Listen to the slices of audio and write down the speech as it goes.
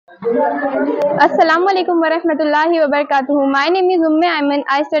Assalamu alaikum wa rahmatullahi wa barakatuh. My name is UMME AIMAN.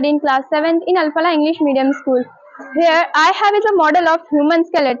 I study in class 7th in AL-FALAH English Medium School. Here I have is a model of human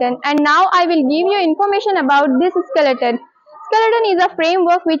skeleton, and now I will give you information about this skeleton. Skeleton is a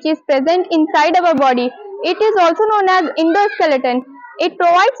framework which is present inside our body. It is also known as endoskeleton. It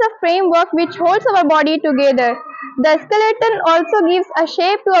provides a framework which holds our body together. The skeleton also gives a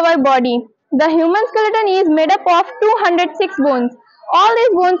shape to our body. The human skeleton is made up of 206 bones. All these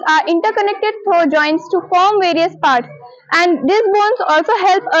bones are interconnected through joints to form various parts, and these bones also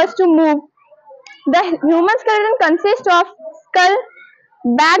help us to move. The human skeleton consists of skull,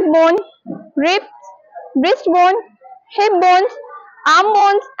 backbone, ribs, breastbone, hip bones, arm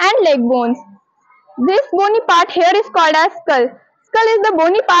bones, and leg bones. This bony part here is called as skull. Skull is the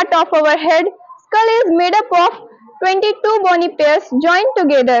bony part of our head. Skull is made up of 22 bony pairs joined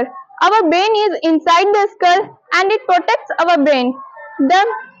together. Our brain is inside the skull and it protects our brain. This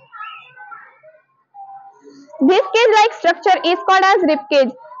cage-like structure is called as rib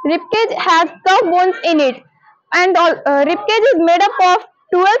cage. Rib cage has curved bones in it, and rib cage is made up of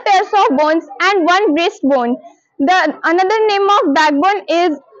 12 pairs of bones and one breastbone. Another name of backbone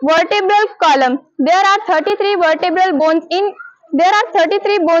is vertebral column. There are 33 bones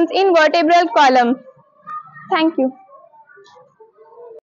in vertebral column. Thank you.